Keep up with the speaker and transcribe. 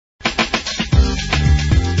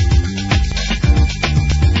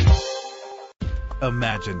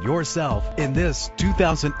Imagine yourself in this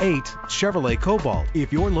 2008 Chevrolet Cobalt.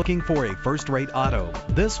 If you're looking for a first-rate auto,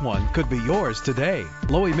 this one could be yours today.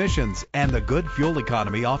 Low emissions and the good fuel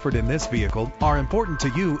economy offered in this vehicle are important to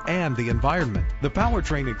you and the environment. The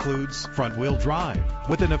powertrain includes front-wheel drive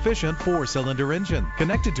with an efficient 4-cylinder engine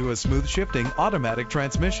connected to a smooth shifting automatic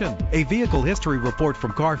transmission. A vehicle history report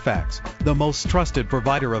from Carfax, the most trusted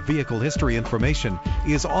provider of vehicle history information,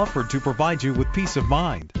 is offered to provide you with peace of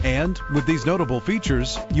mind. And with these notable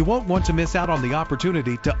features, you won't want to miss out on the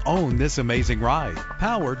opportunity to own this amazing ride.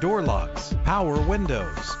 Power door locks, power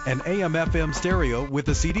windows, an AM/FM stereo with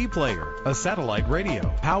a CD player, a satellite radio,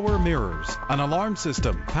 power mirrors, an alarm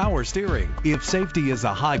system, power steering. If safety is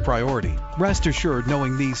a high priority, rest assured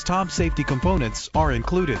knowing these top safety components are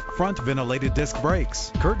included: front ventilated disc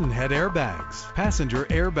brakes, curtain head airbags, passenger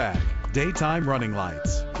airbag, daytime running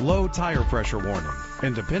lights, low tire pressure warning,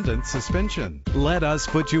 independent suspension. Let us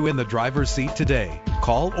put you in the driver's seat today.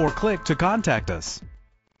 Call or click to contact us.